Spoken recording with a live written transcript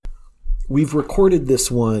we've recorded this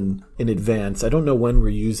one in advance. I don't know when we're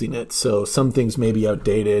using it, so some things may be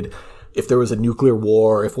outdated. If there was a nuclear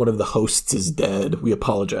war, if one of the hosts is dead, we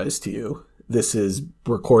apologize to you. This is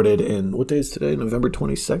recorded in, what day is today? November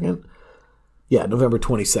 22nd? Yeah, November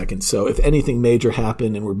 22nd. So if anything major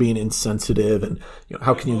happened and we're being insensitive and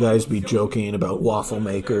how can you guys be joking about waffle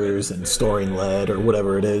makers and storing lead or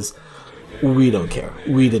whatever it is, we don't care.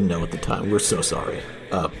 We didn't know at the time. We're so sorry.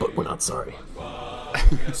 But we're not sorry.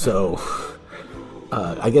 So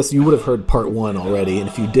I guess you would have heard part 1 already, and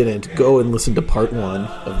if you didn't, go and listen to part 1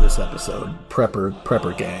 of this episode,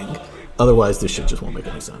 Prepper Gang. Otherwise, this shit just won't make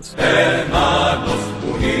any sense.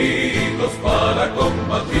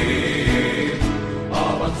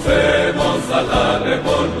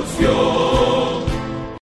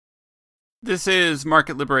 This is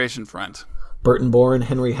Market Liberation Front. Burton Bourne,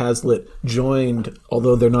 Henry Hazlitt joined,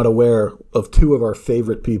 although they're not aware, of 2 of our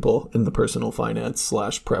favorite people in the personal finance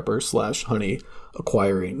 /prepper /honey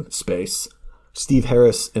acquiring space, Steve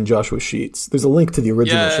Harris and Joshua Sheets. There's a link to the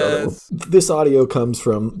original show. This audio comes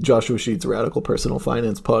from Joshua Sheets' Radical Personal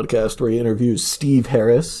Finance podcast, where he interviews Steve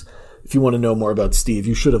Harris. If you want to know more about Steve,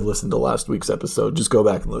 you should have listened to last week's episode. Just go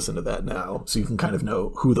back and listen to that now so you can kind of know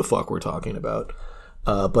who the fuck we're talking about.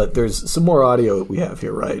 But there's some more audio we have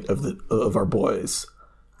here, right, of our boys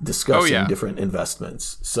discussing different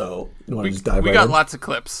investments. So you want to just dive right in? We got lots of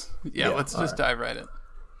clips. Yeah, let's just dive right in.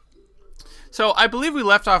 So I believe we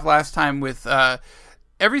left off last time with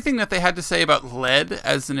everything that they had to say about lead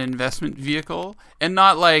as an investment vehicle. And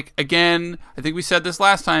not like, again, I think we said this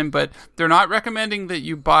last time, but they're not recommending that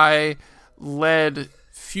you buy lead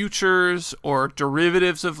futures or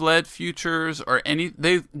derivatives of lead futures or any.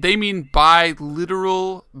 They mean buy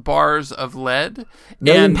literal bars of lead.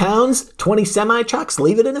 Million pounds, 20 semi trucks,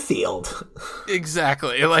 leave it in a field.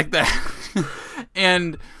 Exactly, like that.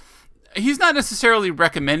 And he's not necessarily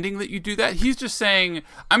recommending that you do that. He's just saying,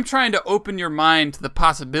 I'm trying to open your mind to the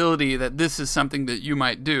possibility that this is something that you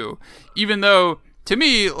might do. Even though, to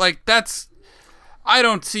me, like, that's, I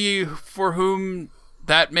don't see for whom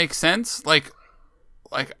that makes sense.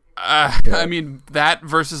 I mean, that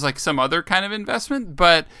versus like some other kind of investment,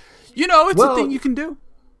 but it's a thing you can do.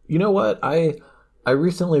 You know what? I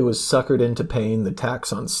recently was suckered into paying the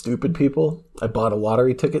tax on stupid people. I bought a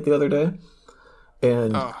lottery ticket the other day,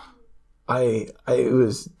 and it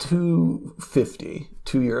was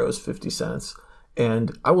 €2.50,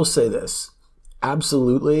 and I will say this.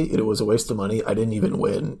 Absolutely, it was a waste of money. I didn't even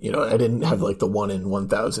win. I didn't have like the 1 in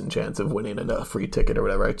 1,000 chance of winning a free ticket or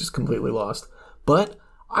whatever. I just completely lost. But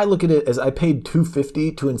I look at it as I paid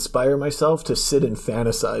 €2.50 to inspire myself to sit and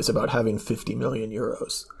fantasize about having 50 million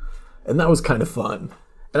euros. And that was kind of fun.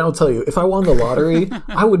 And I'll tell you, if I won the lottery,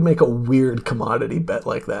 I would make a weird commodity bet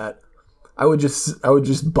like that. I would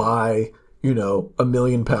just buy, 1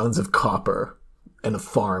 million pounds of copper and a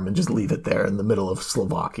farm and just leave it there in the middle of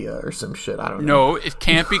Slovakia or some shit. I don't know. No, it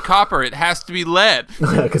can't be copper. It has to be lead.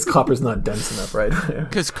 Yeah, because copper's not dense enough, right?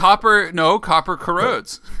 Because copper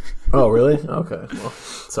corrodes. Oh, really? Okay. Well,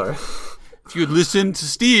 sorry. If you had listened to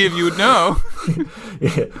Steve, you would know.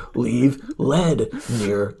 Yeah. Leave lead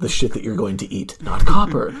near the shit that you're going to eat, not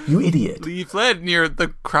copper. You idiot. Leave lead near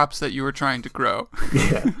the crops that you were trying to grow.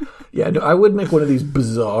 Yeah. Yeah, no, I would make one of these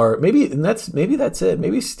bizarre. Maybe that's it.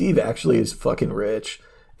 Maybe Steve actually is fucking rich,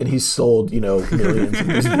 and he's sold millions of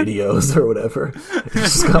these videos or whatever. He's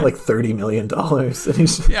just got like $30 million, and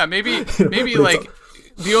he's maybe like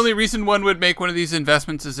the only reason one would make one of these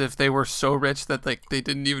investments is if they were so rich that like they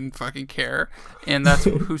didn't even fucking care, and that's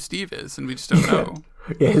who Steve is, and we just don't know.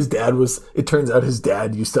 Yeah, it turns out his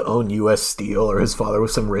dad used to own U.S. Steel, or his father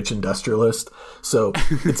was some rich industrialist. So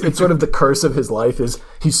it's sort of the curse of his life is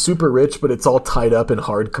he's super rich, but it's all tied up in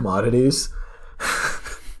hard commodities.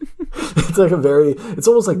 It's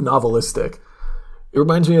almost like novelistic. It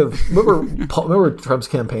reminds me of, remember Trump's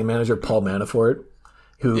campaign manager, Paul Manafort,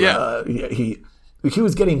 who, he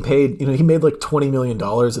was getting paid, he made like $20 million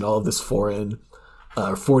in all of this foreign,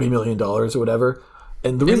 $40 million or whatever.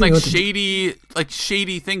 And the reason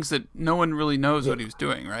shady things that no one really knows what he was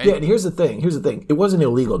doing, right? Yeah, and here's the thing. It wasn't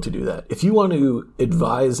illegal to do that. If you want to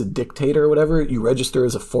advise a dictator or whatever, you register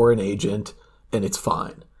as a foreign agent, and it's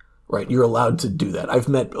fine, right? You're allowed to do that. I've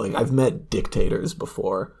met dictators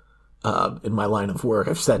before in my line of work.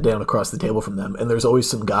 I've sat down across the table from them, and there's always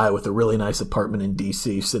some guy with a really nice apartment in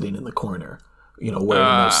D.C. sitting in the corner, wearing a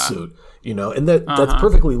nice suit, and that's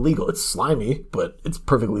perfectly legal. It's slimy, but it's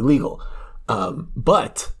perfectly legal.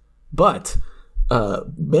 But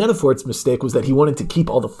Manafort's mistake was that he wanted to keep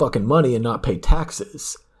all the fucking money and not pay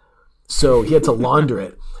taxes. So he had to launder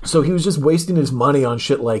it. So he was just wasting his money on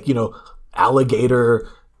shit like, alligator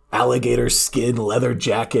alligator skin leather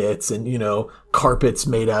jackets and, carpets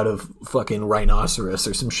made out of fucking rhinoceros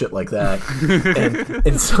or some shit like that.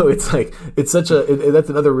 and so it's like, it's that's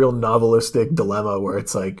another real novelistic dilemma where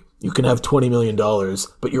it's like, you can have $20 million,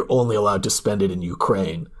 but you're only allowed to spend it in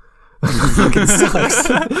Ukraine. Fucking sucks.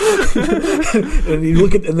 And you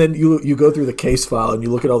look at, and then you go through the case file and you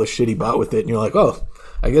look at all the shit he bought with it, and you're like, oh,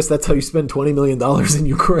 I guess that's how you spend $20 million in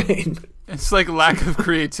Ukraine. It's like lack of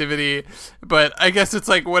creativity, but I guess it's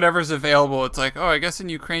like whatever's available. It's like, oh, I guess in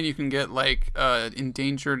Ukraine you can get like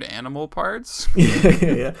endangered animal parts.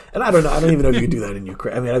 Yeah. And I don't know. I don't even know if you can do that in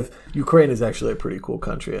Ukraine. I mean, Ukraine is actually a pretty cool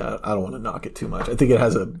country. I don't want to knock it too much. I think it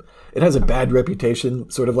has a bad reputation,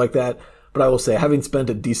 sort of like that. But I will say, having spent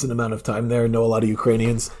a decent amount of time there, know a lot of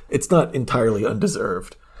Ukrainians, it's not entirely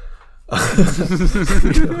undeserved.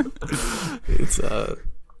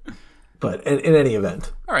 But in any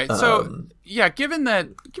event. All right. So, given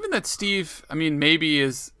that Steve, I mean, maybe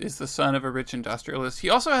is the son of a rich industrialist, he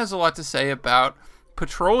also has a lot to say about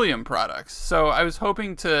petroleum products. So I was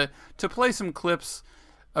hoping to play some clips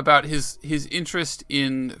about his interest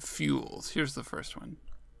in fuels. Here's the first one.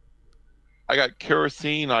 I got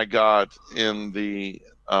kerosene. I got in the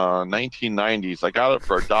 1990s. I got it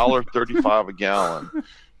for $1.35 a gallon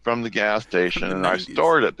from the gas station, and I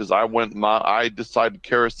stored it because I decided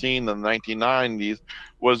kerosene in the 1990s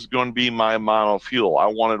was going to be my mono fuel. I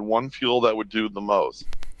wanted one fuel that would do the most.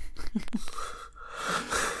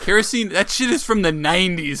 Kerosene, that shit is from the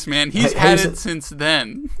 90s, man. He's had it since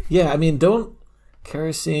then. Yeah, I mean,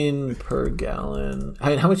 kerosene per gallon. I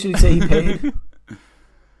mean, how much did he say he paid?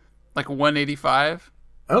 Like $1.85.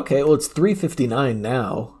 Okay, well, it's $3.59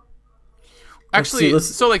 now. Actually,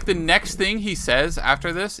 so like the next thing he says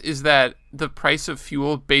after this is that the price of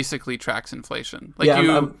fuel basically tracks inflation. Like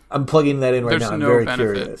I'm plugging that in right now. I'm very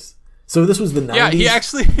curious. So this was the 90s? Yeah, he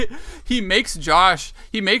actually he makes Josh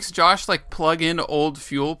like plug in old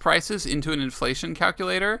fuel prices into an inflation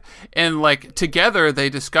calculator, and like together they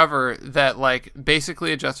discover that like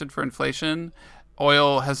basically adjusted for inflation,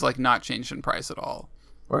 oil has like not changed in price at all.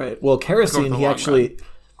 Right. Well, kerosene, he actually,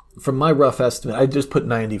 from my rough estimate, I just put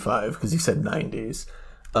 95 because he said 90s.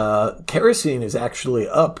 Kerosene is actually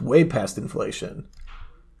up way past inflation.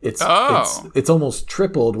 It's almost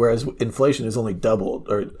tripled, whereas inflation has only doubled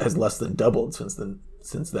or has less than doubled since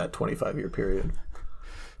that 25-year period.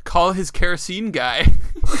 Call his kerosene guy.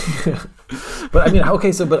 But I mean,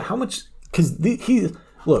 okay, but how much? Because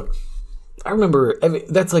look, I remember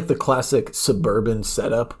that's like the classic suburban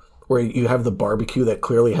setup where you have the barbecue that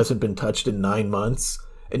clearly hasn't been touched in 9 months,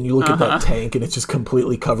 and you look at that tank and it's just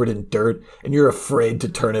completely covered in dirt, and you're afraid to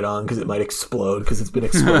turn it on because it might explode because it's been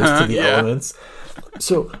exposed to the elements.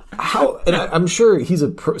 So I'm sure he's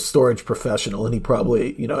a storage professional, and he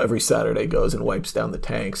probably, every Saturday goes and wipes down the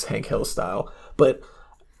tanks, Hank Hill style. But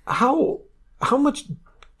how much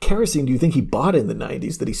kerosene do you think he bought in the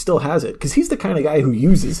 90s that he still has it? Because he's the kind of guy who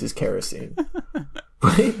uses his kerosene.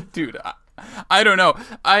 Right? Dude, I don't know.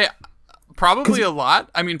 Probably a lot.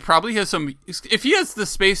 I mean, probably has some. If he has the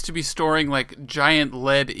space to be storing like giant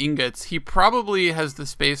lead ingots, he probably has the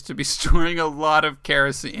space to be storing a lot of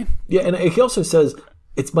kerosene. Yeah, and he also says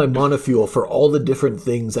it's my monofuel for all the different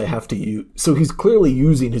things I have to use. So he's clearly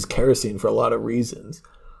using his kerosene for a lot of reasons.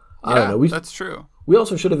 I don't know. That's true. We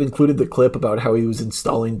also should have included the clip about how he was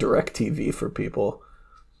installing DirecTV for people.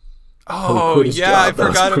 Oh yeah, I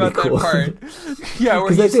forgot about that part. Yeah,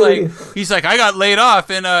 where he's like, I got laid off,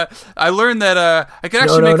 and I learned that I could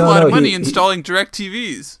actually make a lot of money installing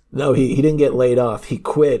DirecTVs. No, he didn't get laid off. He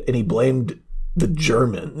quit, and he blamed the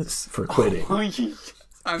Germans for quitting.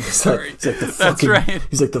 I'm sorry. That's right.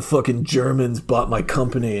 He's like, the fucking Germans bought my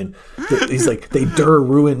company, and he's like, they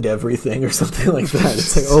ruined everything or something like that.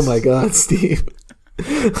 It's like, oh my God, Steve.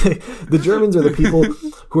 The Germans are the people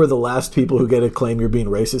who are the last people who get to claim you're being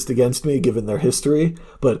racist against me, given their history.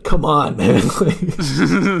 But come on, man,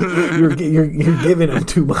 you're giving them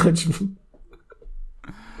too much.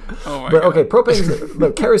 Oh my God. Okay,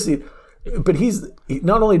 propane, kerosene. But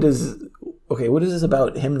what is this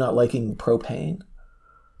about him not liking propane?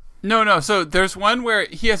 No. So there's one where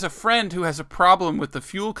he has a friend who has a problem with the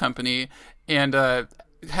fuel company and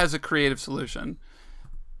has a creative solution.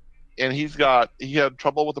 And he had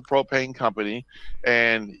trouble with the propane company,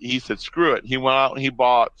 and he said, screw it. He went out and he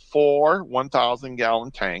bought 4 1,000-gallon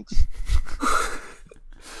tanks.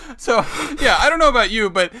 So, yeah, I don't know about you,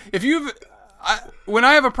 but when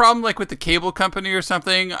I have a problem like with the cable company or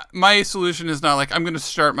something, my solution is not like, I'm going to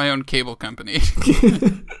start my own cable company.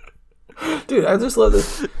 Dude, I just love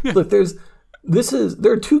this. Look,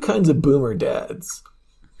 there are two kinds of boomer dads.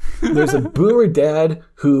 There's a boomer dad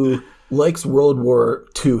who likes World War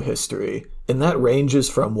II history And that ranges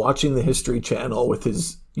from watching the History Channel with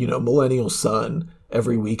his, millennial son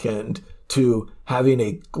every weekend to having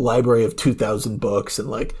a library of 2,000 books and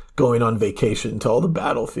like going on vacation to all the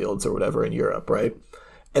battlefields or whatever in Europe, right?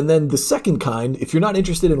 And then the second kind, if you're not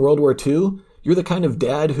interested in World War II, you're the kind of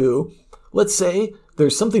dad who, let's say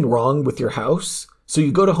there's something wrong with your house. So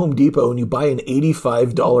you go to Home Depot and you buy an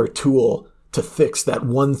 $85 tool to fix that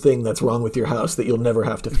one thing that's wrong with your house that you'll never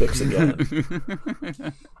have to fix again.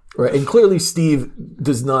 Right. And clearly Steve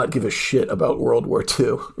does not give a shit about World War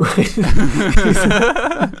II. Right?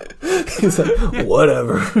 he's like,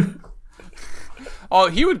 whatever. Oh,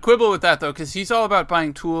 he would quibble with that, though, because he's all about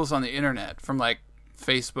buying tools on the internet from, like,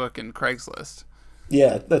 Facebook and Craigslist.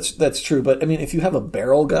 Yeah, that's true. But, I mean, if you have a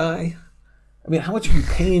barrel guy, I mean, how much are you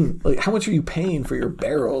paying? Like, how much are you paying for your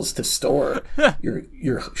barrels to store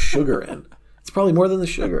your sugar in? It's probably more than the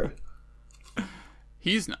sugar.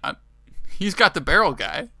 He's not. He's got the barrel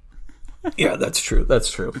guy. Yeah, that's true.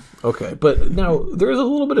 That's true. Okay, but now there's a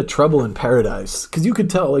little bit of trouble in paradise because you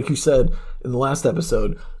could tell, like you said in the last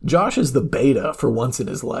episode, Josh is the beta for once in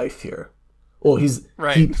his life here. Well, he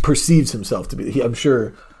perceives himself to be. I'm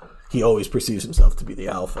sure he always perceives himself to be the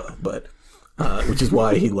alpha, but which is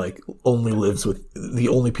why he like only lives with the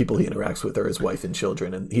only people he interacts with are his wife and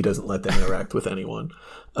children, and he doesn't let them interact with anyone.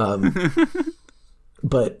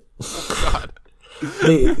 But God.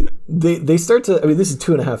 They start to, I mean, this is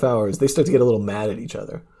 2.5 hours. They start to get a little mad at each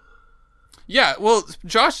other. Yeah, well,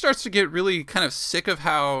 Josh starts to get really kind of sick of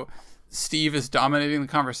how Steve is dominating the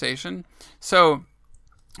conversation. So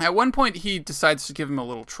at one point he decides to give him a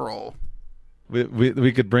little troll.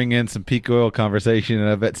 We could bring in some peak oil conversation, and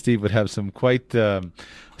I bet Steve would have some quite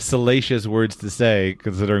salacious words to say,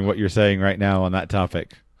 considering what you're saying right now on that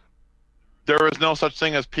topic. There is no such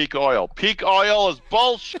thing as peak oil. Peak oil is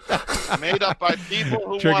bullshit made up by people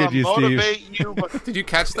who want to motivate you. But... Did you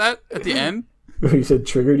catch that at the end? You said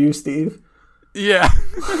triggered you, Steve? Yeah.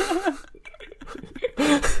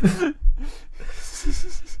 I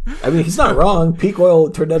mean, he's not wrong. Peak oil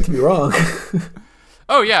turned out to be wrong.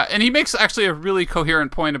 Oh, yeah. And he makes actually a really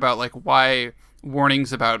coherent point about like why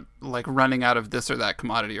warnings about like running out of this or that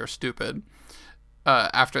commodity are stupid.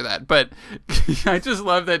 After that, but I just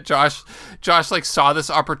love that Josh like saw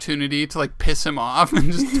this opportunity to like piss him off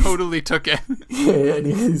and just totally took it. Yeah, and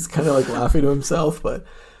he's kind of like laughing to himself. But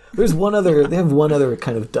they have one other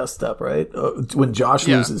kind of dust up, right? When Josh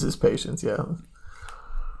loses his patience, yeah.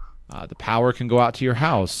 The power can go out to your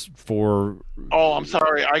house for... Oh, I'm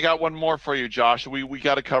sorry. I got one more for you, Josh. We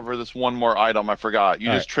got to cover this one more item. I forgot. You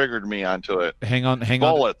just triggered me onto it. Hang on.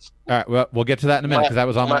 Bullets. All right, well, we'll get to that in a minute because that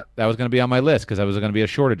was going to be on my list because that was going to be a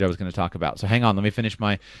shortage I was going to talk about. So hang on, let me finish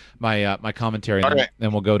my commentary, and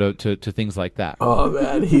then we'll go to things like that. Oh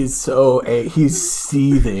man, he's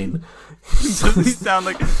seething. He sound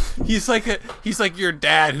like he's like your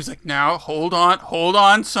dad who's like, now hold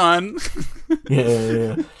on, son.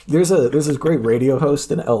 Yeah. There's this great radio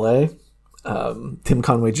host in LA, Tim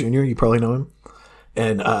Conway Jr. You probably know him.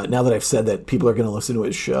 And now that I've said that, people are going to listen to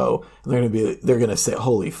his show, and they're going to say,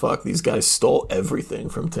 "Holy fuck, these guys stole everything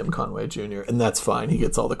from Tim Conway Jr." And that's fine; he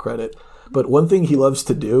gets all the credit. But one thing he loves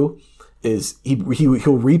to do is he'll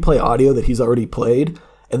replay audio that he's already played,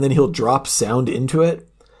 and then he'll drop sound into it.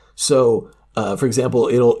 So, for example,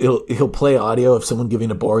 he'll play audio of someone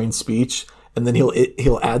giving a boring speech, and then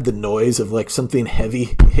he'll add the noise of like something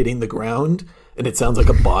heavy hitting the ground, and it sounds like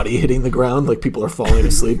a body hitting the ground, like people are falling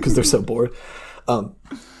asleep because they're so bored.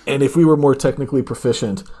 And if we were more technically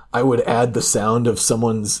proficient, I would add the sound of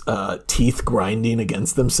someone's teeth grinding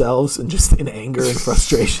against themselves and just in anger and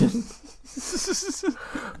frustration.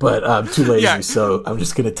 But I'm too lazy, so I'm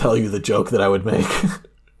just going to tell you the joke that I would make.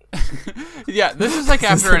 Yeah, this is like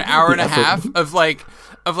after an hour and a half of like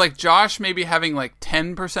Josh maybe having like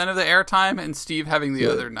 10% of the airtime and Steve having the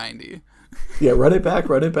other 90. Yeah, run it back. I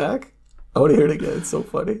want to hear it again. It's so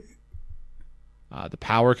funny. The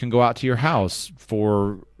power can go out to your house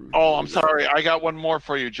for... Oh, I'm sorry. I got one more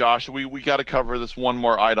for you, Josh. We got to cover this one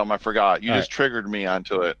more item. I forgot. You just triggered me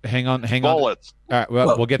onto it. Hang on. Bullets. All right,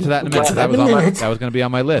 well, we'll get to that in a minute. That was going to be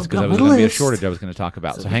on my list because that was going to be a shortage I was going to talk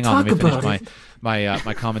about. So hang on. Let me finish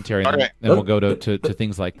my commentary, and then we'll go to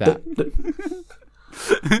things like that.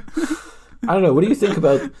 I don't know. What do you think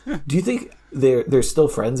about... Do you think they're still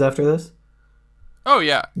friends after this? Oh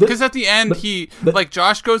yeah, because at the end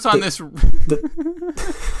Josh goes on this. Josh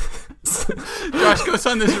goes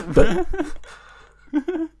on this.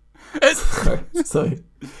 Sorry.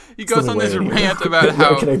 He goes on this rant about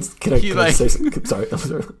how can I say something? Sorry, I'm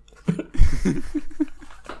sorry.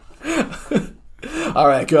 All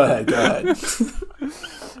right, go ahead.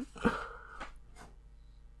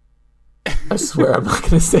 I swear I'm not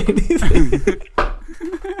going to say anything.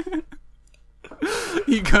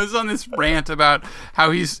 He goes on this rant about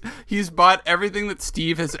how he's bought everything that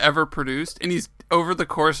Steve has ever produced, and he's over the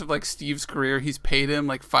course of like Steve's career, he's paid him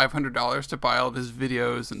like $500 to buy all of his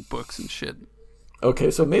videos and books and shit.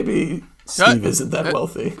 Okay, so maybe Steve isn't that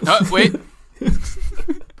wealthy. Wait.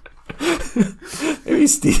 Maybe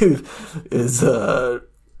Steve is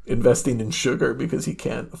investing in sugar because he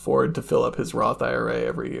can't afford to fill up his Roth IRA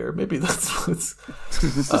every year. Maybe that's what's.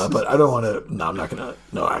 But I don't want to. No, I'm not gonna.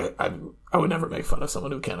 No, I would never make fun of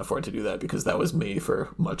someone who can't afford to do that because that was me for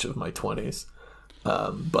much of my 20s.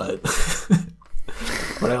 But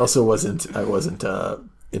but I also wasn't. I wasn't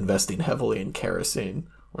investing heavily in kerosene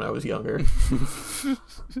when I was younger.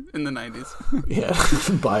 In the 90s. Yeah,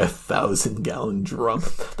 buy 1,000-gallon drum.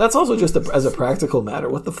 That's also just as a practical matter.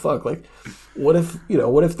 What the fuck? Like, what if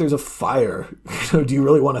there's a fire? Do you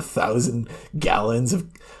really want 1,000 gallons of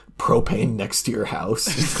propane next to your house?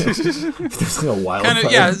 If there's like a wildfire.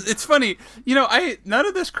 Yeah, it's funny. None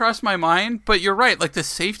of this crossed my mind, but you're right. Like the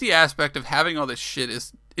safety aspect of having all this shit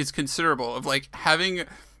is considerable. Of like having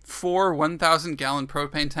 4 1,000-gallon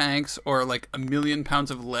propane tanks or like 1,000,000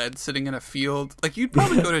 pounds of lead sitting in a field, like you'd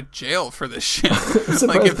probably go to jail for this shit.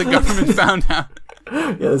 Like if the government found out.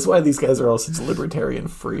 Yeah, that's why these guys are all such libertarian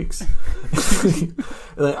freaks.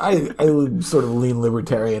 I sort of lean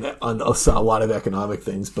libertarian on a lot of economic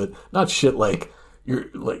things, but not shit like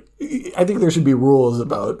I think there should be rules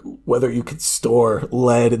about whether you could store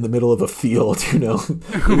lead in the middle of a field, Right.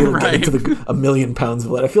 Get into 1,000,000 pounds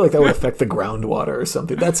of lead. I feel like that would affect the groundwater or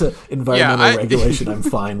something. That's an environmental regulation I'm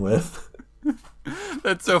fine with.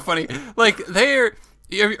 That's so funny. Like are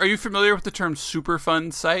you familiar with the term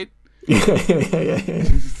Superfund site? Yeah.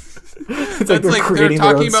 It's like they're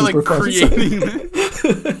talking about like creating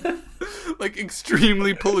like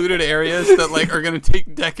extremely polluted areas that like are going to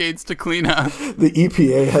take decades to clean up. The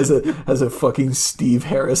EPA has a fucking Steve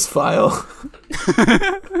Harris file.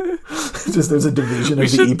 Just there's a division of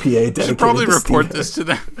the EPA dedicated to should probably to report Steve this to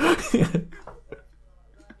them.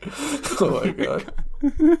 Oh my god,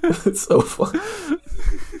 it's so fun.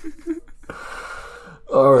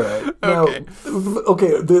 All right. Now,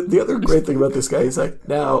 okay. The other great thing about this guy is like,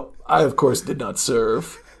 now I of course did not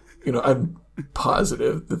serve. I'm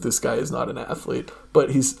positive that this guy is not an athlete,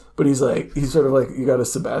 but he's sort of like, you got a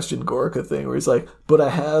Sebastian Gorka thing where he's like, but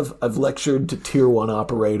I've lectured to tier 1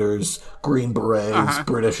 operators, Green Berets,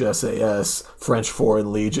 British SAS, French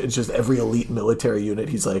Foreign Legion. It's just every elite military unit.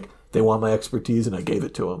 He's like, they want my expertise and I gave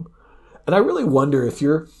it to them. And I really wonder if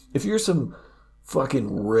you're some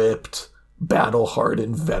fucking ripped,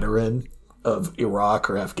 battle-hardened veteran of Iraq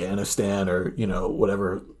or Afghanistan or,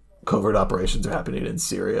 whatever covert operations are happening in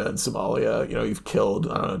Syria and Somalia. You've killed,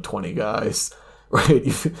 20 guys, right?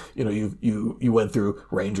 You went through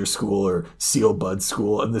Ranger School or SEAL Bud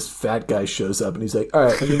School, and this fat guy shows up and he's like, all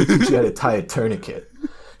right, I'm going to teach you how to tie a tourniquet.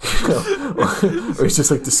 Or he's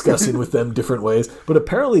just like discussing with them different ways. But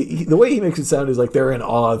apparently the way he makes it sound is like they're in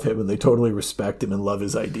awe of him and they totally respect him and love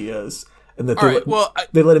his ideas. And that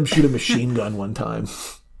they let him shoot a machine gun one time.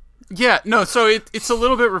 Yeah, no, so it's a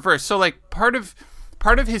little bit reversed. So like part of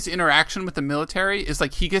his interaction with the military is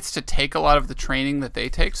like he gets to take a lot of the training that they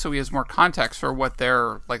take, so he has more context for what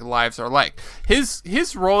their like lives are like.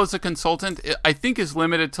 His role as a consultant, I think, is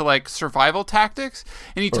limited to like survival tactics,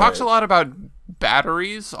 and he talks a lot about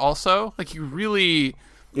batteries also. Like he really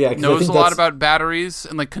knows a lot about batteries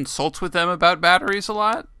and like consults with them about batteries a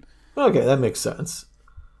lot. Okay, that makes sense.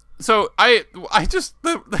 So I just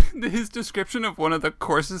his description of one of the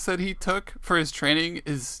courses that he took for his training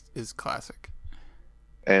is classic.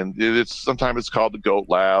 And sometimes it's called the goat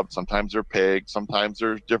lab, sometimes they're pigs, sometimes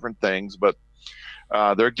there's different things, but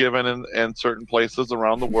they're given in certain places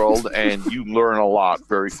around the world, and you learn a lot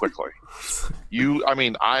very quickly.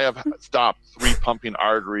 I have stopped 3 pumping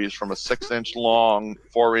arteries from a 6-inch long,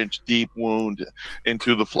 4-inch deep wound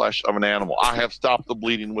into the flesh of an animal. I have stopped the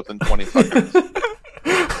bleeding within 20 seconds.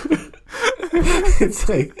 It's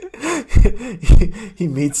like he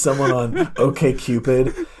meets someone on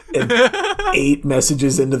OkCupid, and 8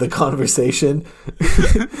 messages into the conversation.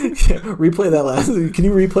 Replay that last. Can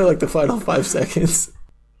you replay like the final 5 seconds?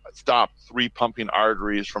 Stop 3 pumping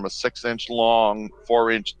arteries from a 6-inch long,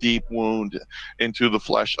 4-inch deep wound into the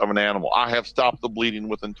flesh of an animal. I have stopped the bleeding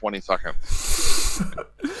within 20 seconds.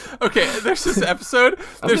 Okay, there's this episode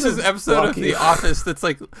of The Office that's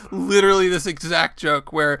like literally this exact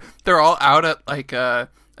joke where they're all out at like a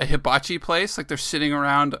hibachi place, like they're sitting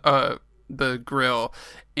around the grill,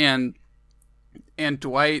 and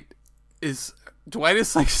Dwight is Dwight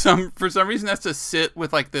is like for some reason has to sit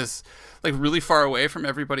with like this like really far away from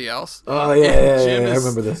everybody else. Oh yeah, Jim I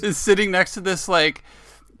remember this. Is sitting next to this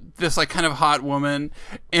kind of hot woman,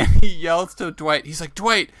 and he yells to Dwight. He's like,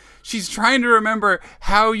 Dwight, she's trying to remember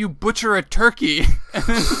how you butcher a turkey. And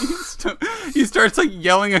then he starts like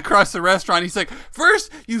yelling across the restaurant. He's like,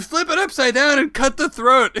 first you flip it upside down and cut the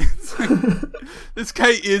throat. It's like, this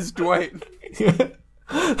guy is Dwight. There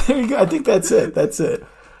you go. I think that's it.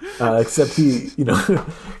 Except he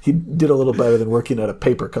did a little better than working at a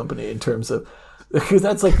paper company in terms of, because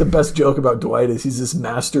that's like the best joke about Dwight is he's this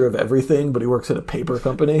master of everything, but he works at a paper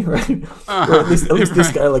company, right? Or at least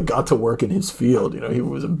this guy like got to work in his field. He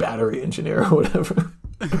was a battery engineer or whatever.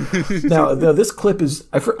 Now this clip is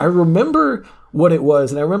I remember what it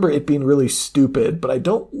was, and I remember it being really stupid, but I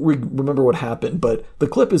don't remember what happened. But the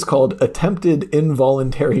clip is called "Attempted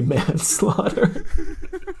Involuntary Manslaughter."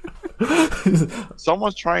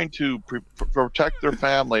 Someone's trying to protect their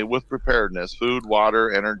family with preparedness, food,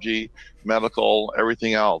 water, energy, medical,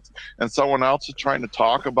 everything else, and someone else is trying to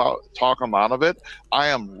talk them out of it. I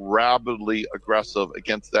am rabidly aggressive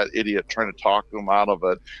against that idiot trying to talk them out of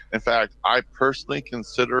it. In fact, I personally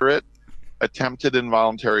consider it attempted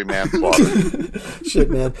involuntary manslaughter. Shit,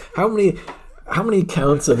 man. How many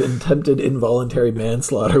counts of attempted involuntary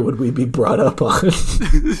manslaughter would we be brought up on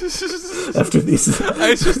after these?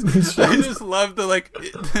 I just love the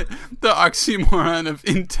oxymoron of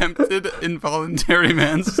attempted involuntary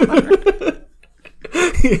manslaughter.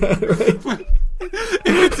 Yeah, right. If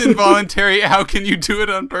it's involuntary, how can you do it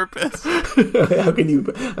on purpose? How can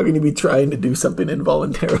you be trying to do something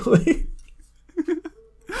involuntarily?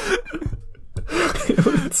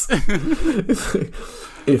 It's like,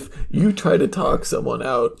 if you try to talk someone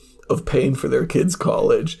out of paying for their kids'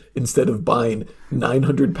 college instead of buying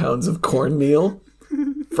 900 pounds of cornmeal,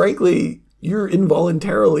 frankly, you're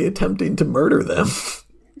involuntarily attempting to murder them.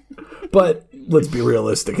 But let's be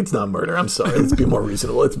realistic. It's not murder. I'm sorry. Let's be more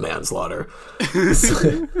reasonable. It's manslaughter.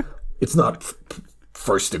 It's not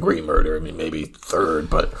first-degree murder. I mean, maybe third,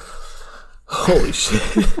 but holy shit.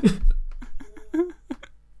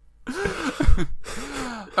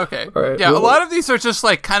 Okay. Right, yeah, a lot of these are just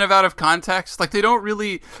like kind of out of context. Like they don't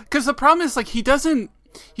really, because the problem is like he doesn't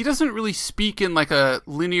really speak in like a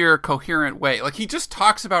linear, coherent way. Like he just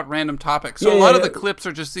talks about random topics. So a lot of the clips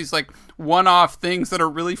are just these like one-off things that are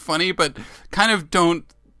really funny, but kind of don't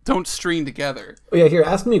string together. Oh, yeah, here,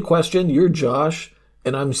 ask me a question. You're Josh,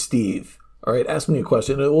 and I'm Steve. All right, ask me a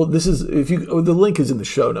question. Well, the link is in the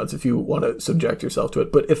show notes if you want to subject yourself to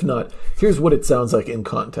it. But if not, here's what it sounds like in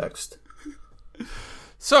context.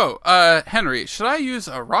 So, Henry, should I use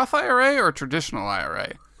a Roth IRA or a traditional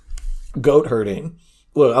IRA? Goat herding.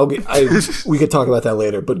 Look, we could talk about that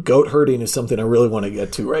later, but goat herding is something I really want to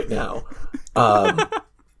get to right now.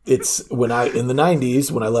 It's in the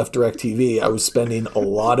 90s, when I left DirecTV, I was spending a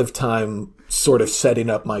lot of time sort of setting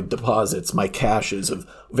up my deposits, my caches of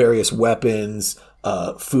various weapons,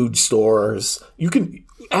 food stores.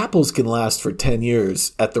 Apples can last for 10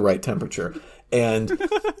 years at the right temperature. And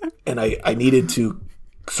I needed to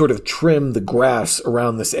sort of trim the grass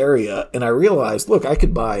around this area, and I realized, look, I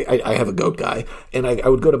could buy. I have a goat guy, and I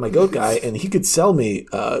would go to my goat guy, and he could sell me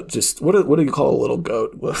just what do you call a little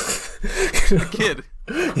goat? A kid.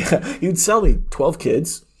 Yeah, he'd sell me 12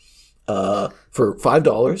 kids for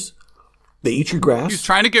 $5. They eat your grass. He's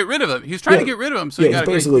trying to get rid of them. So you got a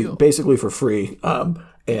great deal. Basically for free.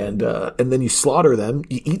 And then you slaughter them.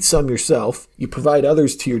 You eat some yourself. You provide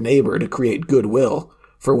others to your neighbor to create goodwill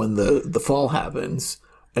for when the fall happens.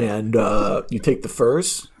 And you take the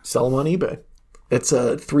furs, sell them on eBay. It's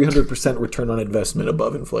a 300% return on investment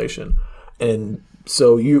above inflation. And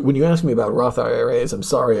so when you ask me about Roth IRAs, I'm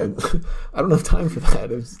sorry, I don't have time for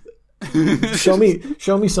that.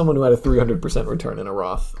 Show me someone who had a 300% return in a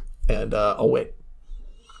Roth, and I'll wait.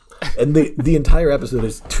 And the entire episode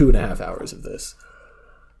is 2.5 hours of this.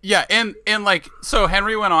 Yeah, and like, so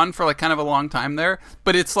Henry went on for like kind of a long time there,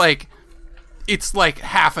 but it's like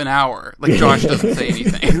half an hour. Like Josh doesn't say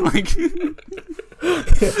anything. Like,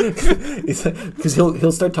 because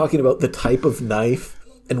he'll start talking about the type of knife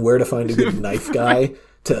and where to find a good knife guy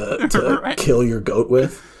to right. kill your goat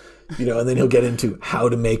with, and then he'll get into how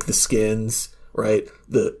to make the skins, right?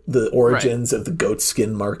 The origins of the goat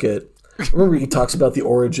skin market. Remember, he talks about the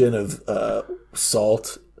origin of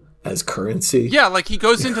salt as currency. Yeah, like he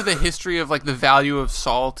goes into the history of like the value of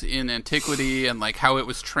salt in antiquity and like how it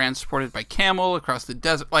was transported by camel across the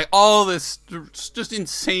desert. Like all this, just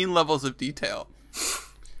insane levels of detail.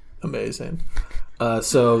 Amazing.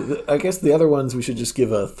 So I guess the other ones we should just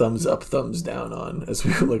give a thumbs up, thumbs down on, as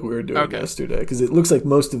we were doing yesterday, because it looks like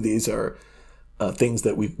most of these are things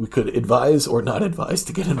that we could advise or not advise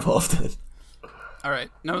to get involved in. All right.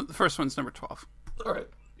 No, the first one's number 12. All right.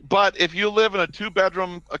 But if you live in a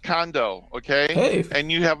 2-bedroom condo, okay,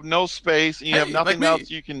 and you have no space and you have nothing else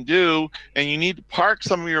you can do, and you need to park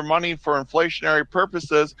some of your money for inflationary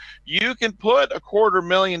purposes, you can put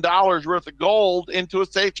 $250,000 worth of gold into a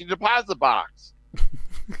safety deposit box.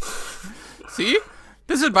 See?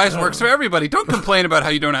 This advice works for everybody. Don't complain about how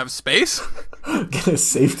you don't have space. Get a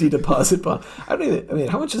safety deposit box. How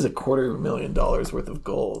much is $250,000 worth of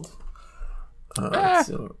gold? Let's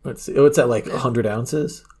see. What's that, like 100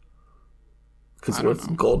 ounces? Because what's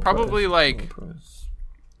gold? Probably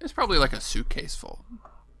it's probably like a suitcase full.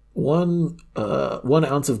 One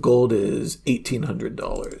ounce of gold is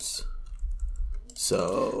 $1,800.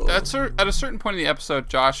 So that's at a certain point in the episode,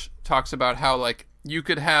 Josh talks about how like you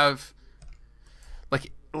could have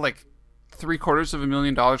like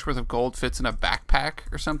 $750,000 worth of gold fits in a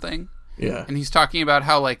backpack or something. Yeah, and he's talking about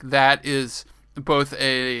how like that is both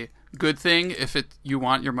a good thing if you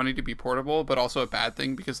want your money to be portable, but also a bad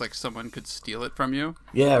thing because like someone could steal it from you.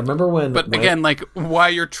 Yeah, remember when? But again, like why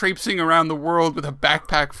you're traipsing around the world with a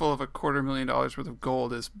backpack full of $250,000 worth of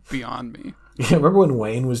gold is beyond me. Yeah, remember when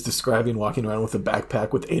Wayne was describing walking around with a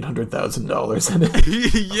backpack with $800,000 in it?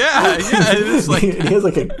 yeah, it's like he has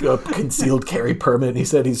like a concealed carry permit. And he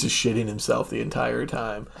said he's just shitting himself the entire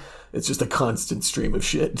time. It's just a constant stream of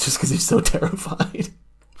shit, just because he's so terrified.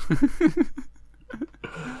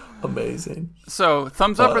 Amazing. So,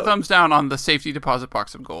 thumbs up or thumbs down on the safety deposit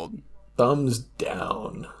box of gold? Thumbs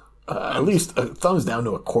down. At least thumbs down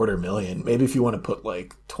to $250,000. Maybe if you want to put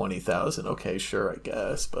like 20,000, okay, sure, I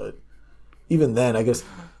guess. But even then, I guess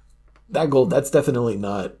that gold, that's definitely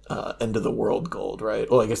not end of the world gold, right?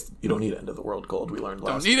 Well, I guess you don't need end of the world gold. We learned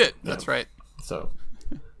last. Don't need it. That's right. So,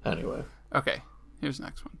 anyway. Okay, here's the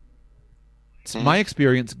next one. In my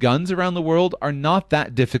experience, guns around the world are not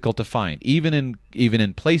that difficult to find, even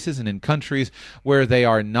in places and in countries where they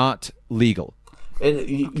are not legal. And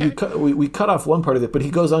we cut off one part of it, but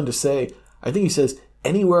he goes on to say, I think he says,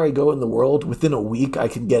 anywhere I go in the world, within a week, I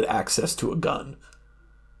can get access to a gun.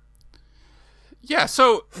 Yeah,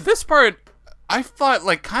 so this part, I thought,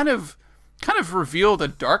 like, kind of revealed a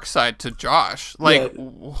dark side to Josh. Like,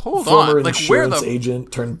 hold on. Former like, insurance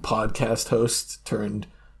agent turned podcast host turned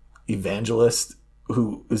evangelist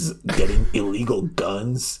who is getting illegal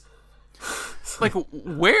guns. Like,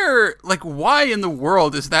 where, like, why in the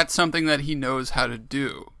world is that something that he knows how to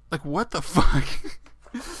do? Like, what the fuck?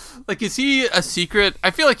 Like, is he a secret?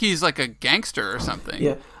 I feel like he's like a gangster or something.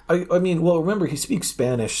 Yeah. I mean, well, remember, he speaks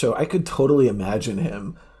Spanish, so I could totally imagine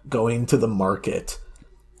him going to the market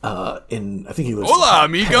I think he lives Hola,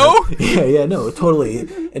 amigo! Yeah, no, totally.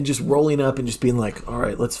 And just rolling up and just being like, all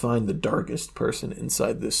right, let's find the darkest person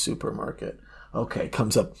inside this supermarket. Okay,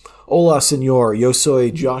 comes up. Hola, señor, yo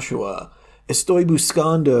soy Joshua. Estoy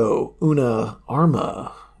buscando una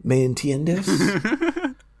arma. ¿Me entiendes?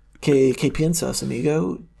 ¿Qué piensas,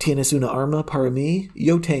 amigo? ¿Tienes una arma para mí?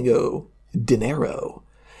 Yo tengo dinero.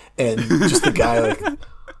 And just the guy, like,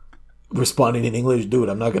 responding in English, dude,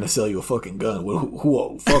 I'm not going to sell you a fucking gun.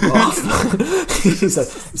 Whoa, fuck off.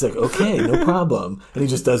 He's like, okay, no problem. And he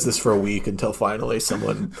just does this for a week until finally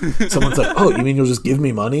someone's like, oh, you mean you'll just give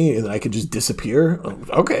me money and I can just disappear?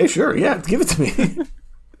 Okay, sure. Yeah, give it to me.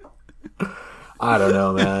 I don't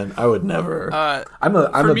know, man. I would never. I'm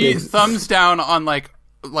a big thumbs down on like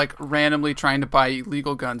randomly trying to buy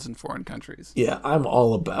illegal guns in foreign countries. Yeah, I'm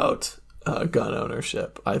all about gun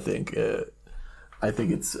ownership. I think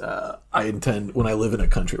it's. I intend when I live in a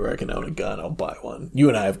country where I can own a gun, I'll buy one. You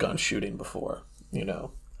and I have gone shooting before, you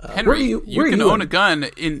know. Henry, you can own a gun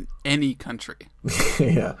in any country.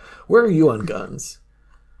 Yeah, where are you on guns?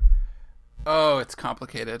 Oh, it's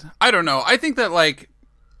complicated. I don't know. I think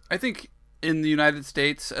in the United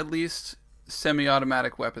States, at least,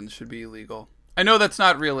 semi-automatic weapons should be illegal. I know that's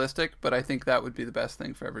not realistic, but I think that would be the best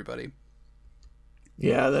thing for everybody.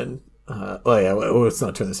 Yeah, then. Let's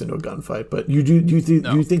not turn this into a gunfight. But do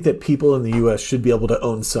you think that people in the U.S. should be able to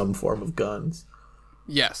own some form of guns?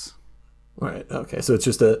 Yes. Right. Okay. So it's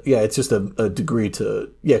just a degree to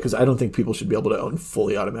because I don't think people should be able to own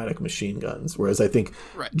fully automatic machine guns. Whereas I think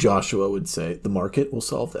Joshua would say the market will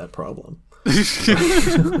solve that problem.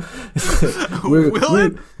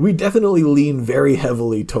 We definitely lean very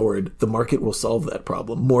heavily toward the market will solve that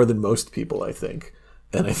problem more than most people, I think.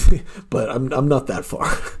 And but I'm not that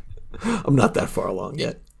far. I'm not that far along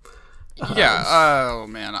yet. Yeah. Oh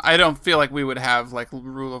man, I don't feel like we would have like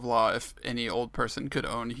rule of law if any old person could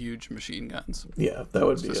own huge machine guns. Yeah, that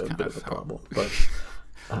would be a bit of a problem. But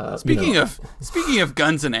Speaking of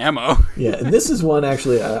guns and ammo. Yeah, and this is one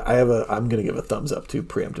actually I'm going to give a thumbs up to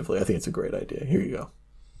preemptively. I think it's a great idea. Here you go.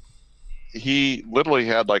 He literally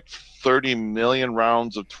had like 30 million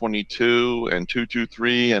rounds of 22 and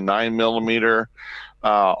 223 and 9mm,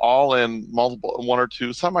 all in multiple one or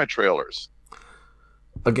two semi-trailers.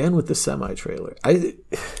 Again with the semi-trailer.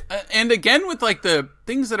 And again with like the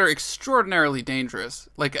things that are extraordinarily dangerous,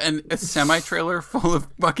 like a semi-trailer full of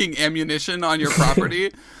fucking ammunition on your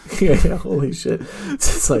property. Yeah, holy shit.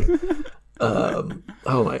 It's like, oh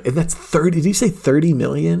my, and that's 30, did you say 30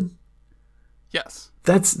 million? Yes.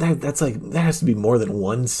 That's like, that has to be more than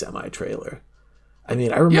one semi-trailer. I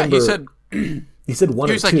mean, I remember. Yeah, he said one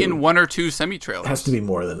or two. He was like in one or two semi-trailers. It has to be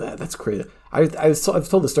more than that. That's crazy. I've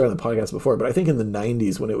told the story on the podcast before, but I think in the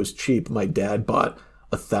 90s when it was cheap, my dad bought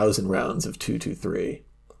 1,000 rounds of 223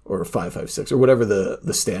 or 5.56 or whatever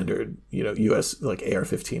the standard, U.S. like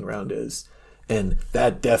AR-15 round is. And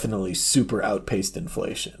that definitely super outpaced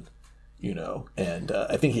inflation, and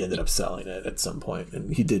I think he ended up selling it at some point,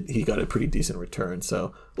 and he got a pretty decent return.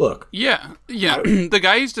 So look. Yeah. The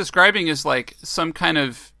guy he's describing is like some kind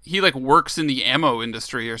of, he like works in the ammo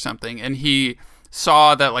industry or something, and he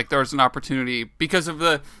saw that like there was an opportunity because of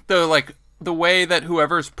the way that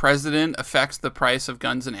whoever's president affects the price of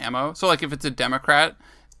guns and ammo. So like if it's a Democrat,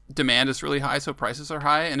 demand is really high, so prices are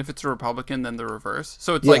high, and if it's a Republican, then the reverse.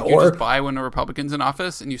 So it's like you just buy when a Republican's in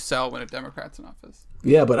office and you sell when a Democrat's in office.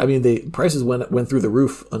 Yeah, but I mean the prices went through the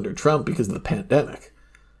roof under Trump because of the pandemic.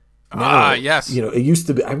 Now, yes. It used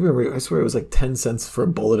to be, I swear it was like 10 cents for a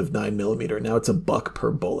bullet of 9mm. Now it's $1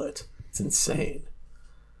 per bullet. It's insane.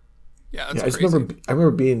 Yeah, that's crazy. I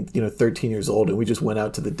remember being, 13 years old, and we just went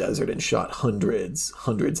out to the desert and shot hundreds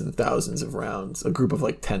and thousands of rounds, a group of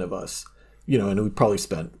like 10 of us, and we probably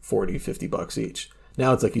spent $40-$50 each.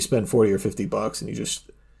 Now it's like you spend $40 or $50 and you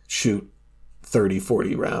just shoot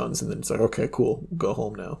 30-40 rounds, and then it's like, okay, cool, go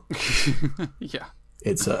home now. Yeah.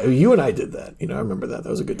 It's you and I did that. I remember that. That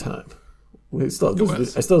was a good time. I still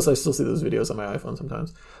see those videos on my iPhone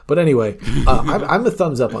sometimes. But anyway, I'm a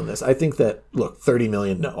thumbs up on this. I think that, look, 30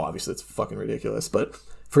 million, no, obviously it's fucking ridiculous. But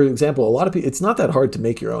for example, a lot of people, it's not that hard to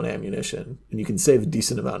make your own ammunition, and you can save a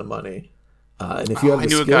decent amount of money. And if you have the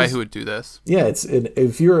skills, a guy who would do this. Yeah,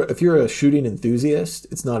 if you're a shooting enthusiast,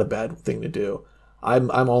 it's not a bad thing to do. I'm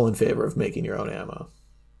all in favor of making your own ammo.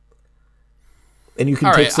 And you can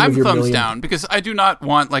all take right, some of your thumbs down because I do not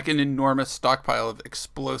want like an enormous stockpile of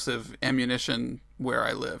explosive ammunition where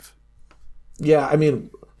I live. Yeah, I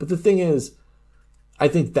mean, but the thing is, I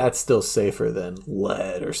think that's still safer than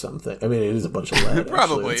lead or something. I mean, it is a bunch of lead.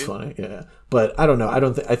 Probably. Actually. It's funny, yeah. But I don't know.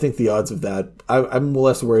 I think the odds of that. I'm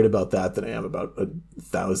less worried about that than I am about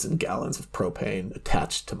 1,000 gallons of propane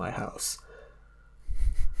attached to my house.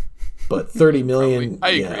 But 30 million, I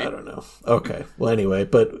agree. I don't know. Okay. Well, anyway,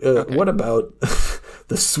 but What about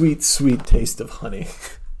the sweet, sweet taste of honey?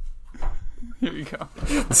 Here you go.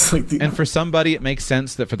 It's like and for somebody, it makes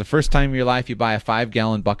sense that for the first time in your life, you buy a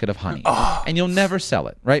 5-gallon bucket of honey, and you'll never sell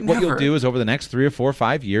it, right? Never. What you'll do is over the next 3 or 4 or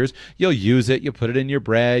 5 years, you'll use it. You'll put it in your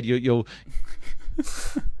bread. You'll.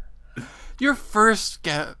 Your first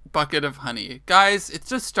bucket of honey, guys. It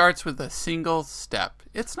just starts with a single step.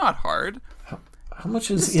 It's not hard. How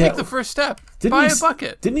much is? Just take the first step. Buy a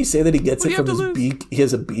bucket. Didn't he say that he gets it from his lose? He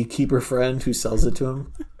has a beekeeper friend who sells it to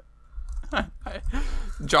him.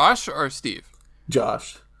 Josh or Steve?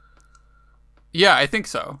 Josh. Yeah, I think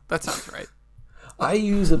so. That sounds right. I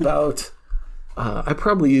use about. I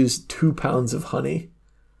probably use 2 pounds of honey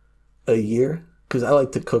a year because I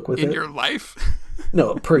like to cook with it. In your life?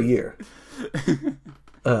 No, per year.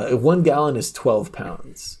 1 gallon is 12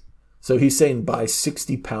 pounds. So he's saying buy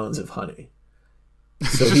 60 pounds of honey.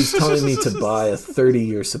 So he's telling me to buy a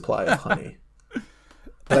 30-year supply of honey.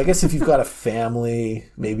 But I guess if you've got a family,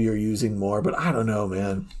 maybe you're using more. But I don't know,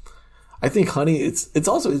 man. I think honey, it's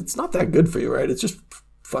not that good for you, right? It's just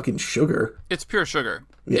fucking sugar. It's pure sugar.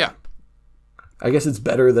 Yeah. Yeah. I guess it's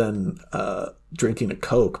better than drinking a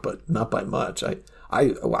Coke, but not by much.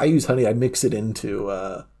 I use honey. I mix it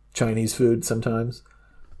into Chinese food sometimes.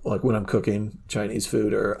 Like when I'm cooking Chinese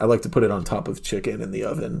food, or I like to put it on top of chicken in the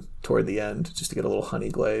oven toward the end just to get a little honey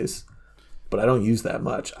glaze. But I don't use that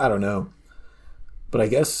much. I don't know. But I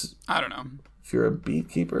guess I don't know. If you're a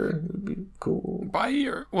beekeeper, it would be cool.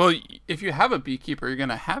 Well, if you have a beekeeper, you're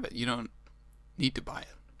gonna have it. You don't need to buy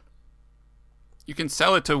it. You can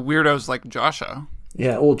sell it to weirdos like Joshua.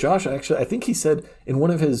 Yeah, well, Josh, actually, I think he said in one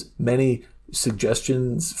of his many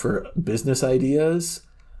suggestions for business ideas,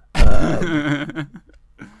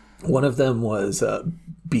 one of them was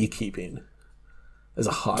beekeeping as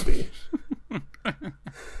a hobby.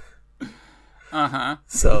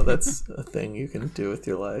 So that's a thing you can do with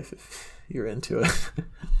your life if you're into it.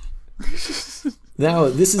 Now,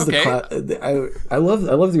 this is I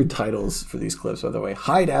love your titles for these clips, by the way.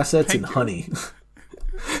 Hide assets and honey.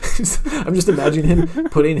 I'm just imagining him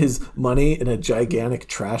putting his money in a gigantic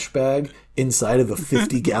trash bag inside of a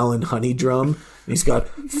 50-gallon honey drum. And he's got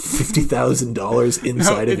 $50,000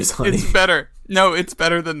 inside of his honey. It's better. No, it's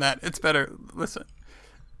better than that. It's better. Listen.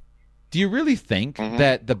 Do you really think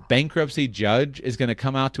that the bankruptcy judge is going to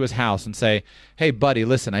come out to his house and say, hey, buddy,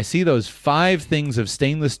 listen, I see those 5 things of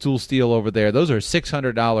stainless tool steel over there. Those are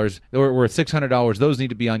 $600. They were worth $600. Those need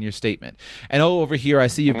to be on your statement. And over here, I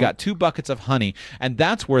see you've got 2 buckets of honey, and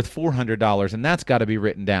that's worth $400, and that's got to be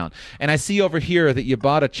written down. And I see over here that you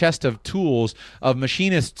bought a chest of tools, of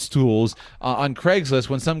machinist's tools on Craigslist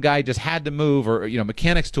when some guy just had to move, or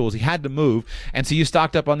mechanics tools, he had to move. And so you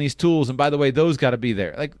stocked up on these tools, and by the way, those got to be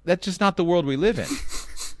there. Like, that's just not the world we live in.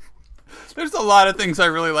 There's a lot of things I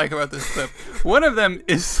really like about this clip. One of them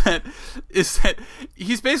is that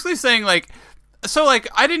he's basically saying I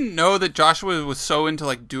didn't know that Joshua was so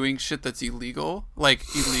into doing shit that's illegal, like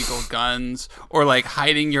illegal guns or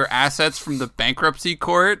hiding your assets from the bankruptcy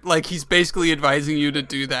court. He's basically advising you to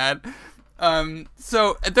do that.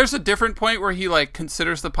 So there's a different point where he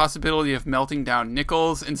considers the possibility of melting down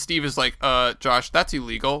nickels, and Steve is like, Josh, that's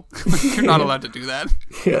illegal. You're not allowed to do that.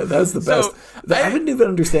 Yeah, that's the best. I didn't even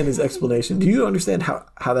understand his explanation. Do you understand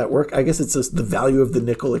how that works? I guess it's just the value of the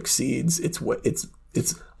nickel exceeds it's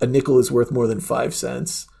a nickel is worth more than 5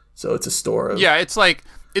 cents. So it's a store of... Yeah, it's like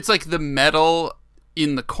the metal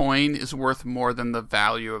in the coin is worth more than the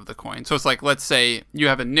value of the coin. So it's let's say you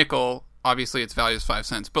have a nickel. Obviously, its value is 5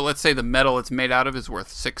 cents. But let's say the metal it's made out of is worth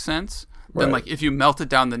 6 cents. Then, if you melted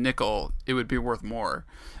down the nickel, it would be worth more.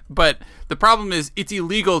 But the problem is it's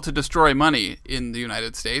illegal to destroy money in the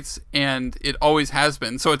United States, and it always has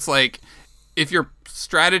been. So it's if your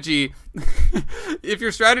strategy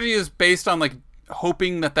is based on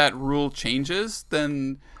hoping that rule changes,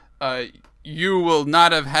 then you will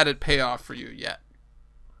not have had it pay off for you yet.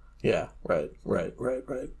 Yeah, right.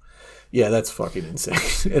 Yeah, that's fucking insane.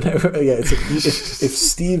 And if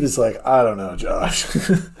Steve is I don't know, Josh,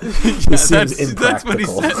 this seems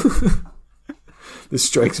impractical. That's what he said. This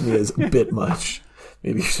strikes me as a bit much.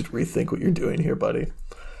 Maybe you should rethink what you're doing here, buddy.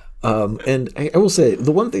 And I will say,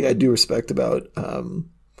 the one thing I do respect about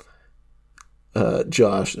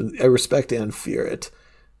Josh, I respect and fear it,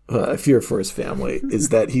 I fear for his family, is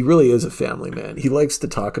that he really is a family man. He likes to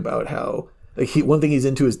talk about how, one thing he's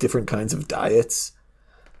into is different kinds of diets.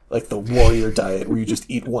 Like the warrior diet where you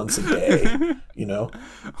just eat once a day,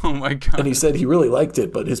 Oh my God. And he said he really liked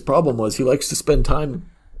it, but his problem was he likes to spend time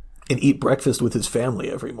and eat breakfast with his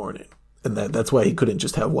family every morning. And that's why he couldn't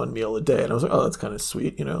just have one meal a day. And I was like, oh, that's kind of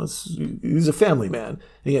sweet. He's a family man.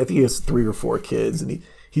 And I think he has 3 or 4 kids, and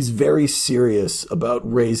he's very serious about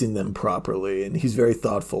raising them properly. And he's very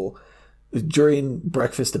thoughtful. During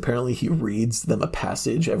breakfast, apparently he reads them a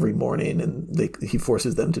passage every morning, and he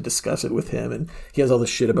forces them to discuss it with him. And he has all this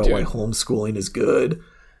shit about why homeschooling is good.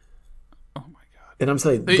 Oh my God! And I'm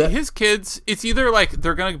saying his kids, it's either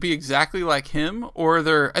they're going to be exactly like him,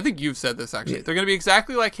 or I think you've said this actually. Yeah. They're going to be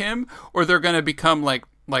exactly like him, or they're going to become like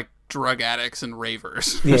drug addicts and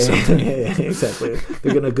ravers. Yeah, exactly.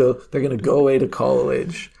 They're gonna go away to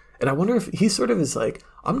college. And I wonder if he sort of is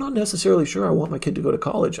I'm not necessarily sure I want my kid to go to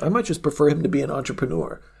college. I might just prefer him to be an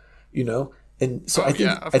entrepreneur, And so I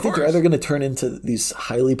think they're either going to turn into these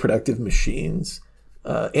highly productive machines.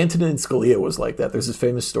 Antonin Scalia was like that. There's this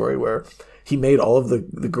famous story where he made all of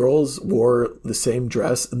the girls wore the same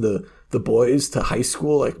dress, and the boys to high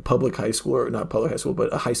school, public high school, or not public high school,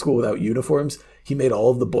 but a high school without uniforms. He made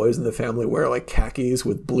all of the boys in the family wear khakis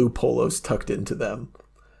with blue polos tucked into them.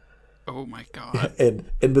 Oh my God. And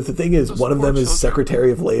but the thing is, one of them is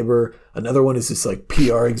Secretary of Labor, another one is this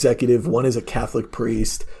PR executive, one is a Catholic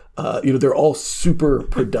priest. They're all super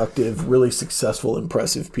productive, really successful,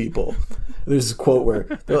 impressive people. And there's this quote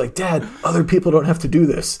where they're like, Dad, other people don't have to do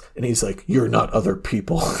this. And he's like, you're not other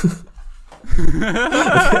people.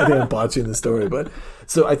 I think I'm botching the story, but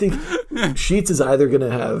so I think Sheets is either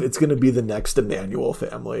it's going to be the next Emmanuel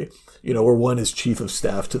family, where one is chief of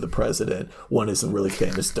staff to the president, one is a really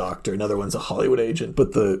famous doctor, another one's a Hollywood agent,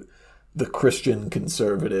 but the Christian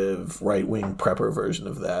conservative right-wing prepper version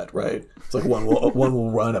of that, right? It's one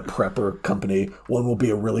will run a prepper company, one will be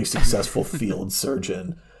a really successful field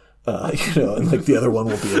surgeon, and the other one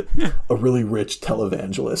will be a really rich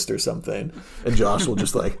televangelist or something, and Josh will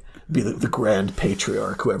just be the grand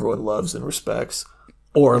patriarch who everyone loves and respects.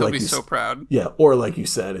 Or he'll be so proud. Yeah, or like you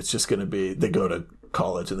said, it's just going to be they go to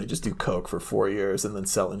college and they just do coke for 4 years and then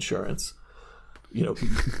sell insurance.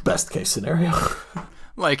 best case scenario.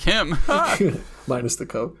 Like him. Minus the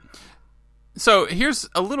Coke. So here's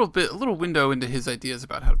a little window into his ideas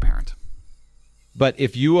about how to parent. But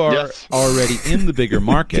if you are already in the bigger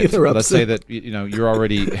market, let's say that you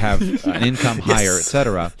already have an income higher,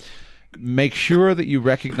 etc., make sure that you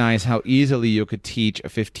recognize how easily you could teach a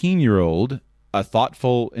 15-year-old, a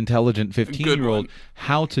thoughtful, intelligent 15-year-old,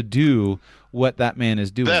 how to do what that man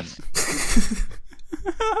is doing. So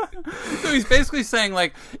he's basically saying,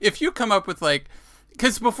 like, if you come up with, like,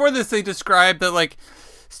 because before this they described that, like,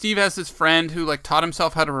 Steve has this friend who, like, taught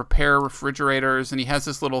himself how to repair refrigerators, and he has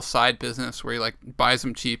this little side business where he, like, buys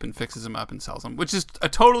them cheap and fixes them up and sells them, which is a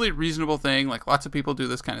totally reasonable thing. Like, lots of people do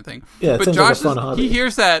this kind of thing. Yeah, but Josh, like he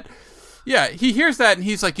hears that. Yeah, he hears that, and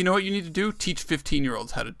he's like, you know what you need to do? Teach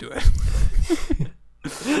 15-year-olds how to do it.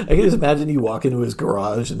 I can just imagine you walk into his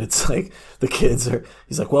garage, and it's like he's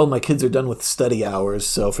like, well, my kids are done with study hours,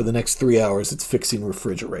 so for the next 3 hours, it's fixing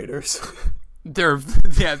refrigerators. They're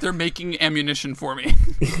making ammunition for me.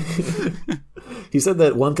 He said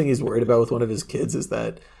that one thing he's worried about with one of his kids is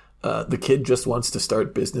that the kid just wants to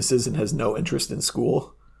start businesses and has no interest in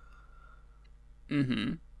school.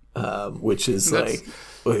 Mm-hmm. Which is like,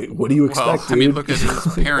 wait, what do you expect? Well, I mean, look at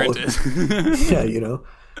his parent. Yeah,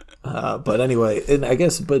 but anyway, and I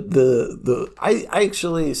guess, but I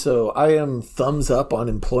actually, so I am thumbs up on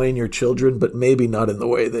employing your children, but maybe not in the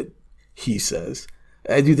way that he says.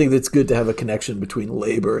 I do think that it's good to have a connection between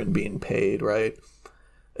labor and being paid, right?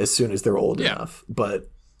 As soon as they're old enough. But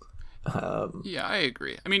yeah, I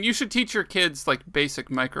agree. I mean, you should teach your kids like basic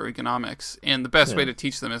microeconomics, and the best way to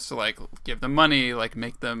teach them is to like give them money, like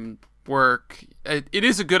make them work. It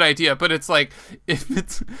is a good idea, but it's like if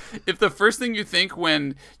the first thing you think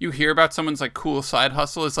when you hear about someone's like cool side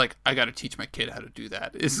hustle is like, I got to teach my kid how to do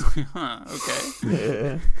that. It's like,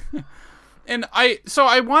 okay. Yeah. And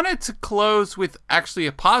I wanted to close with actually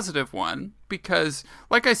a positive one because,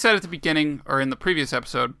 like I said at the beginning or in the previous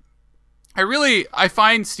episode, I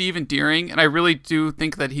find Steve endearing, and I really do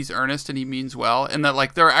think that he's earnest and he means well, and that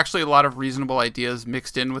like there are actually a lot of reasonable ideas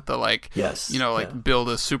mixed in with the build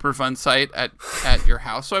a super fun site at your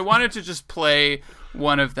house. So I wanted to just play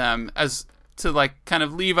one of them as to like kind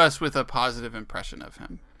of leave us with a positive impression of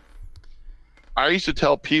him. I used to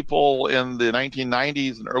tell people in the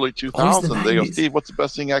 1990s and early 2000s, they go, Steve, what's the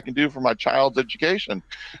best thing I can do for my child's education?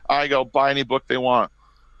 I go, buy any book they want.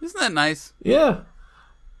 Isn't that nice? Yeah.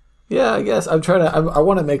 Yeah, I guess. I'm trying to, I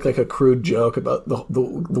want to make like a crude joke about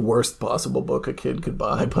the worst possible book a kid could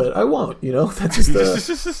buy, but I won't, That's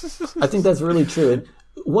just, I think that's really true. And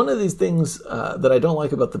one of these things that I don't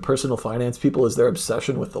like about the personal finance people is their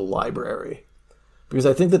obsession with the library. Because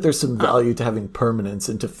I think that there's some value to having permanence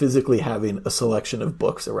and to physically having a selection of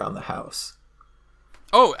books around the house.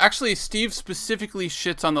 Oh, actually, Steve specifically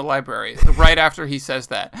shits on the library right after he says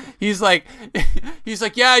that. He's like,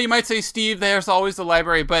 yeah, you might say, Steve, there's always the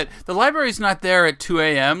library, but the library's not there at 2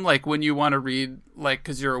 a.m. like when you want to read, like,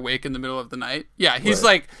 because you're awake in the middle of the night. Yeah, he's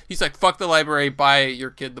like, fuck the library, buy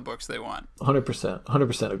your kid the books they want.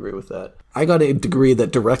 100% agree with that. I got a degree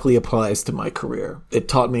that directly applies to my career. It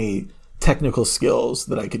taught me technical skills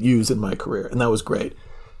that I could use in my career, and that was great.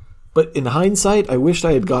 But in hindsight, I wished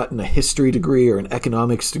I had gotten a history degree or an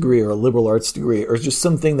economics degree or a liberal arts degree or just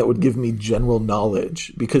something that would give me general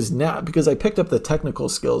knowledge. Because I picked up the technical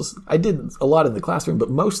skills, I did a lot in the classroom, but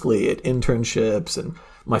mostly at internships and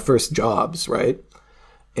my first jobs, right?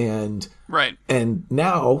 And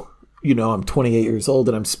now, I'm 28 years old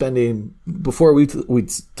and I'm spending, before we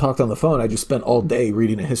talked on the phone, I just spent all day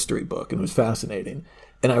reading a history book and it was fascinating.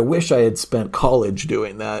 And I wish I had spent college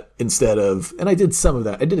doing that instead of, and I did some of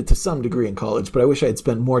that. I did it to some degree in college, but I wish I had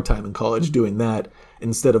spent more time in college doing that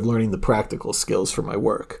instead of learning the practical skills for my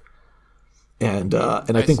work. And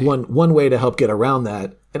I think one way to help get around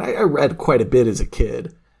that, and I read quite a bit as a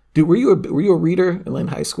kid. Dude, were you a reader in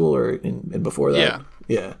high school or in before that?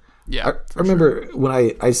 Yeah. I remember when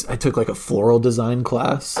I took like a floral design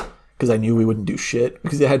class because I knew we wouldn't do shit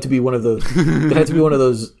because it had to be one of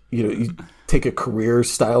those. You take a career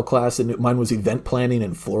style class, and mine was event planning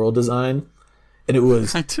and floral design, and it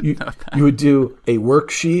was you would do a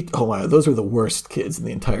worksheet. Oh my, those were the worst kids in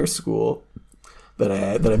the entire school that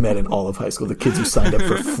I met in all of high school. The kids who signed up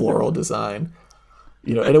for floral design,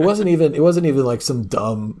 and it wasn't even like some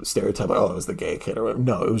dumb stereotype like, oh, it was the gay kid or whatever.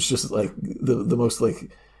 No, it was just like the most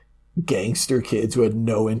like gangster kids who had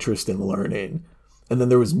no interest in learning. And then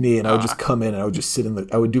there was me, and I would just come in and I would just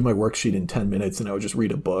I would do my worksheet in 10 minutes and I would just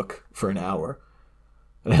read a book for an hour.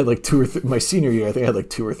 And I had like my senior year, I think I had like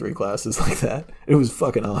 2 or 3 classes like that. It was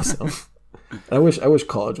fucking awesome. And I wish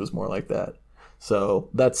college was more like that. So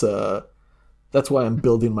that's That's why I'm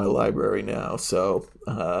building my library now. So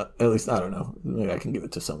at least, I don't know, maybe I can give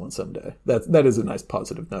it to someone someday. That is a nice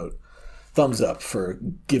positive note. Thumbs up for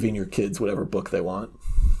giving your kids whatever book they want.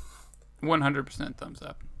 100% thumbs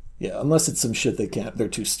up. Yeah, unless it's some shit they're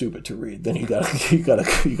too stupid to read, then you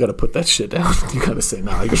gotta put that shit down. You gotta say,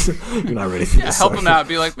 nah, you're not ready for this. Help them out.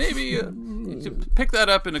 Be like, maybe pick that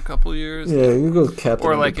up in a couple years. Yeah, you go Captain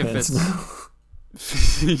Or like if it's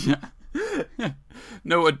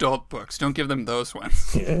no adult books. Don't give them those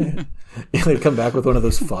ones. Yeah, they come back with one of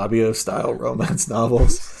those Fabio style romance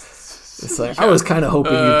novels. It's like, I was kind of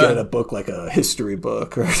hoping you'd get a book like a history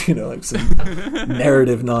book or, like some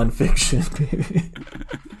narrative nonfiction, maybe.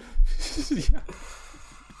 Yeah.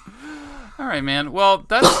 All right, man. Well,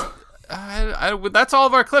 that's all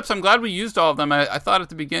of our clips. I'm glad we used all of them. I thought at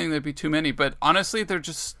the beginning there'd be too many, but honestly,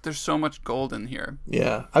 there's so much gold in here.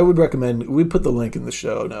 Yeah, I would recommend. We put the link in the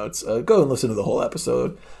show notes. Go and listen to the whole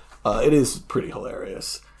episode. It is pretty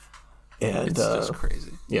hilarious, and it's just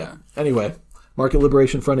crazy. Yeah. Anyway,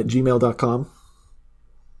 marketliberationfront@gmail.com.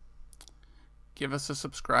 Give us a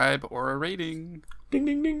subscribe or a rating. Ding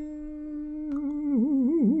ding ding.